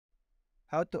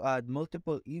how to add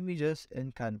multiple images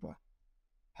in Canva.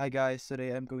 Hi guys, today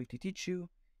I'm going to teach you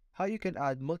how you can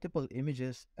add multiple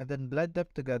images and then blend them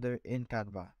together in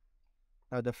Canva.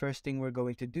 Now the first thing we're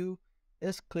going to do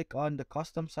is click on the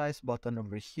custom size button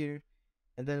over here,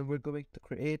 and then we're going to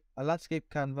create a landscape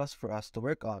canvas for us to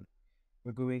work on.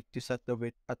 We're going to set the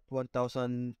width at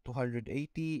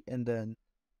 1280 and then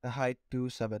the height to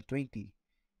 720.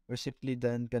 We're simply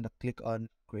then gonna click on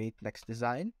create next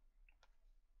design,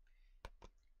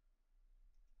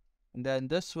 and then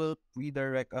this will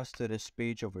redirect us to this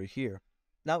page over here.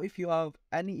 Now if you have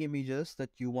any images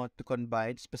that you want to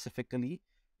combine specifically,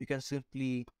 you can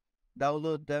simply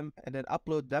download them and then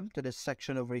upload them to this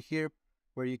section over here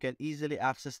where you can easily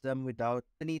access them without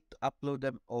the need to upload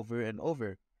them over and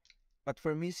over. But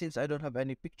for me, since I don't have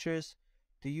any pictures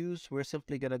to use, we're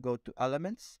simply gonna go to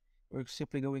elements. We're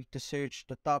simply going to search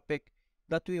the topic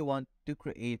that we want to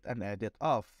create an edit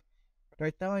of.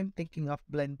 Right now, I'm thinking of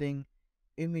blending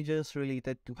images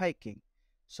related to hiking.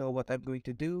 So what I'm going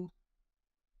to do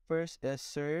first is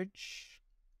search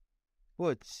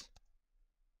woods.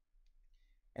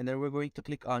 And then we're going to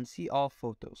click on see all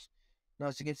photos. Now,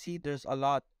 as you can see, there's a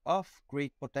lot of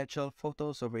great potential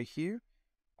photos over here.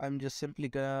 I'm just simply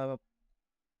gonna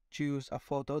choose a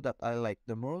photo that I like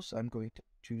the most. I'm going to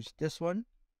choose this one.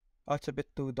 Oh, it's a bit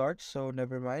too dark, so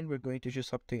never mind. We're going to choose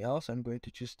something else. I'm going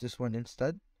to choose this one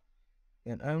instead.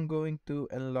 And I'm going to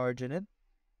enlarge it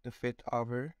to fit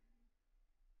our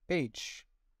page.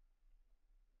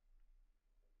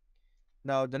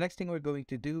 Now, the next thing we're going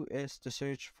to do is to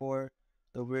search for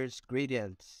the words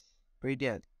gradient.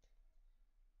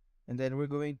 And then we're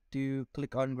going to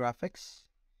click on graphics.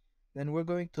 Then we're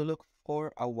going to look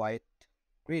for a white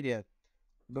gradient.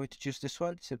 I'm going to choose this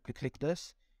one, simply click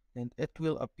this, and it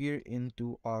will appear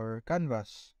into our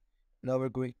canvas. Now we're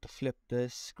going to flip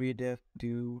this gradient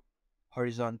to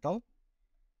horizontal.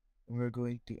 And we're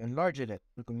going to enlarge it.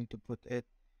 We're going to put it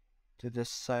to this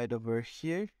side over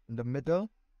here in the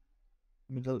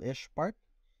middle-ish part.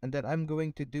 And then I'm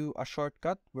going to do a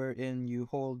shortcut wherein you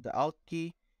hold the Alt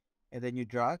key and then you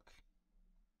drag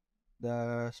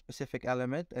the specific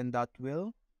element, and that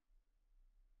will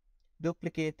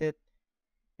duplicate it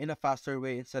in a faster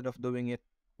way. Instead of doing it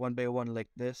one by one like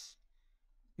this,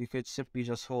 you could simply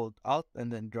just hold Alt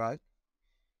and then drag.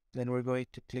 Then we're going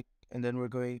to click, and then we're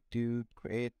going to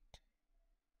create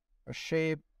a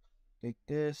shape like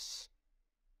this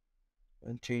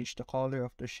and change the color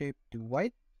of the shape to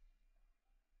white.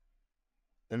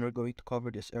 Then we're going to cover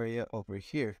this area over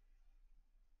here.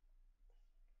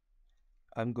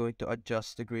 I'm going to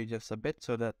adjust the gradients a bit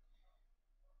so that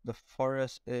the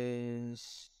forest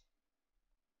is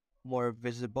more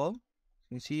visible.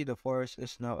 You can see the forest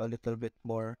is now a little bit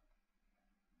more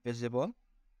visible.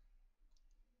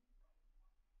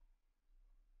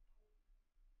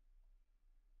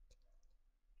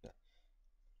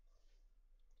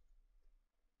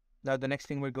 Now the next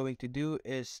thing we're going to do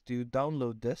is to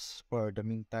download this for the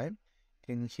meantime.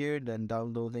 In here, then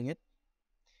downloading it.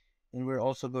 And we're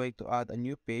also going to add a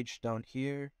new page down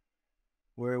here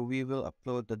where we will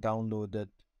upload the downloaded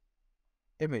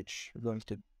image. We're going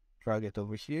to drag it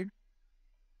over here.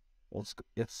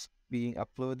 It's being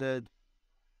uploaded.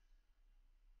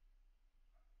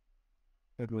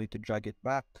 We're going to drag it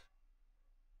back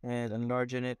and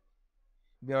enlarging it.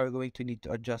 We are going to need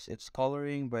to adjust its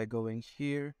coloring by going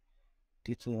here,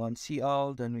 clicking on see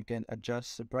all, then we can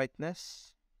adjust the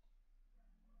brightness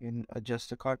and adjust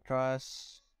the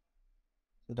contrast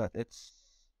so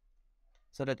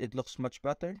that it looks much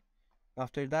better.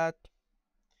 After that,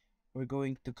 we're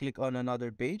going to click on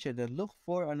another page and then look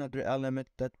for another element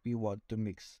that we want to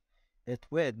mix it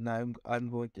with. Now I'm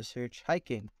going to search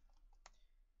hiking.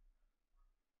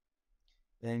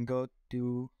 Then go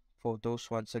to photos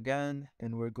once again,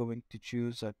 and we're going to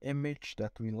choose an image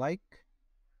that we like.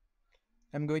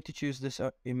 I'm going to choose this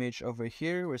image over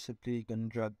here. We're simply going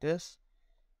to drag this,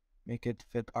 make it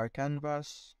fit our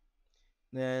canvas.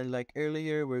 Then like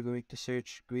earlier, we're going to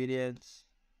search gradients.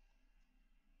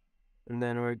 And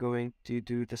then we're going to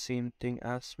do the same thing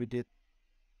as we did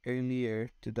earlier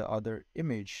to the other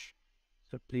image.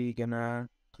 Simply gonna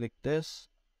click this.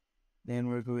 Then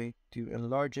we're going to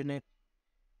enlarge it. And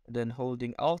then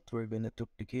holding Alt, we're gonna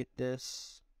duplicate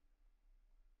this.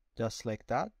 Just like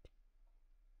that.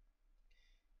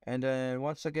 And then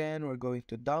once again, we're going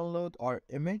to download our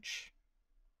image.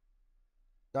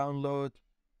 Download.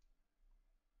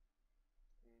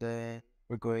 Then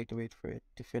we're going to wait for it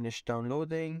to finish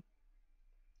downloading.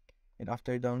 And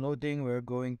after downloading, we're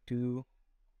going to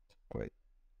wait.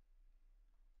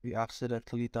 We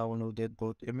accidentally downloaded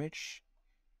both image.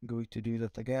 I'm going to do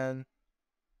that again.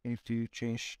 Need to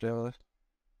change the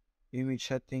image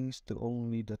settings to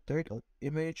only the third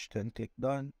image, then click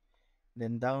done,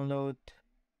 then download,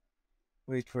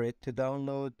 wait for it to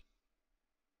download.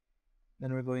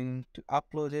 Then we're going to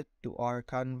upload it to our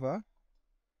Canva.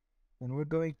 Then we're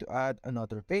going to add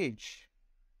another page.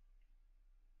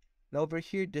 Now over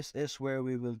here, this is where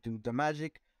we will do the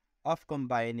magic of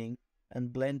combining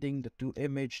and blending the two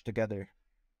images together.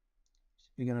 So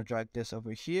we're going to drag this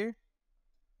over here,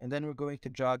 and then we're going to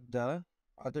drag the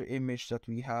other image that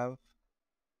we have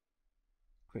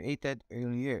created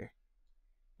earlier.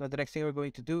 Now the next thing we're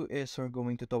going to do is we're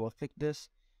going to double click this,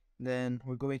 then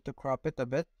we're going to crop it a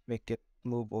bit, make it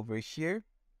move over here,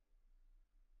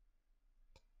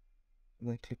 and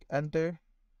then click enter,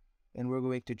 and we're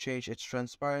going to change its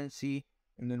transparency,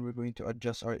 and then we're going to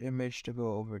adjust our image to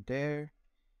go over there,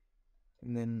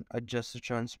 and then adjust the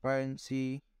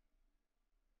transparency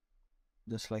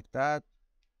just like that.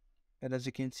 And as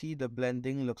you can see, the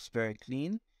blending looks very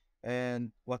clean.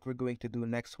 And what we're going to do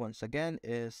next once again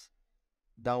is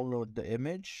download the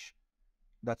image,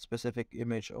 that specific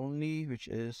image only, which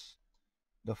is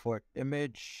the fourth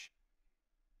image.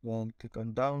 Then click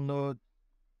on download,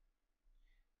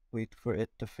 wait for it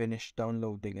to finish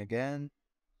downloading again,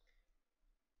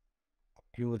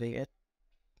 uploading it.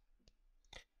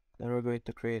 Then we're going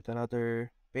to create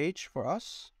another page for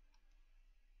us.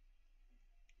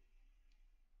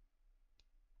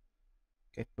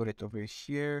 Okay, put it over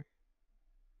here.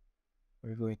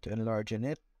 We're going to enlarge in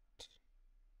it.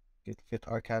 Fit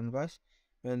our canvas.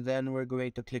 And then we're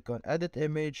going to click on edit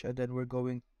image, and then we're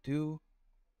going to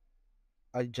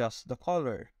adjust the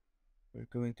color. We're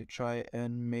going to try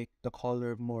and make the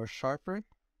color more sharper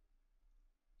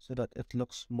so that it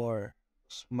looks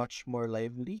much more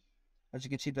lively. As you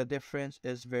can see, the difference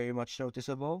is very much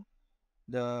noticeable.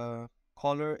 The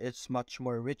color is much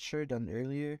more richer than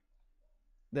earlier.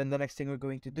 Then the next thing we're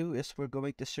going to do is we're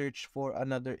going to search for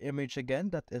another image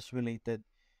again that is related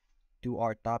to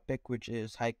our topic, which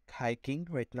is hiking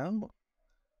right now.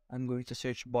 I'm going to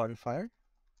search bonfire.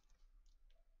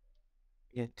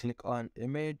 And click on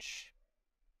image.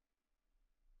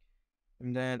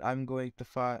 And then I'm going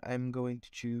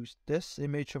to choose this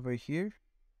image over here.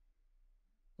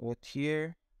 Put it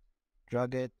here,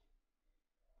 drag it,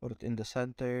 put it in the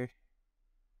center.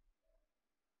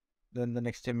 Then the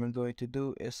next thing I'm going to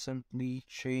do is simply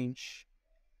change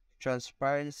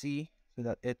transparency so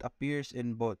that it appears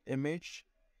in both image.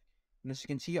 And as you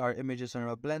can see, our images are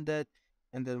now blended.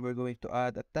 And then we're going to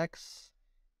add a text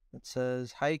that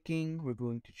says hiking. We're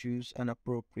going to choose an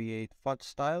appropriate font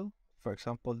style. For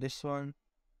example, this one.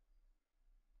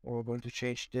 Or we're going to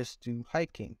change this to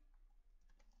hiking.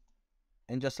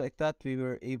 And just like that, we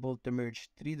were able to merge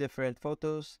three different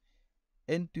photos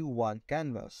into one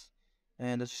canvas.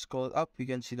 And as you scroll up, you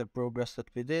can see the progress that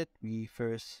we did. We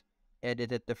first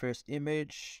edited the first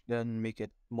image, then make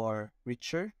it more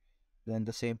richer. Then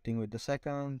the same thing with the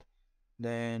second.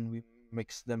 Then we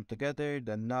mix them together.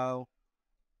 Then now,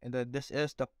 and then this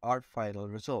is our final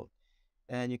result.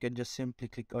 And you can just simply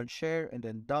click on share and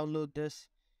then download this.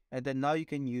 And then now you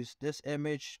can use this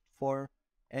image for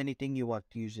anything you want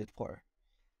to use it for.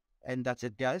 And that's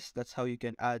it, guys. That's how you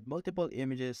can add multiple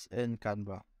images in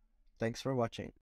Canva. Thanks for watching.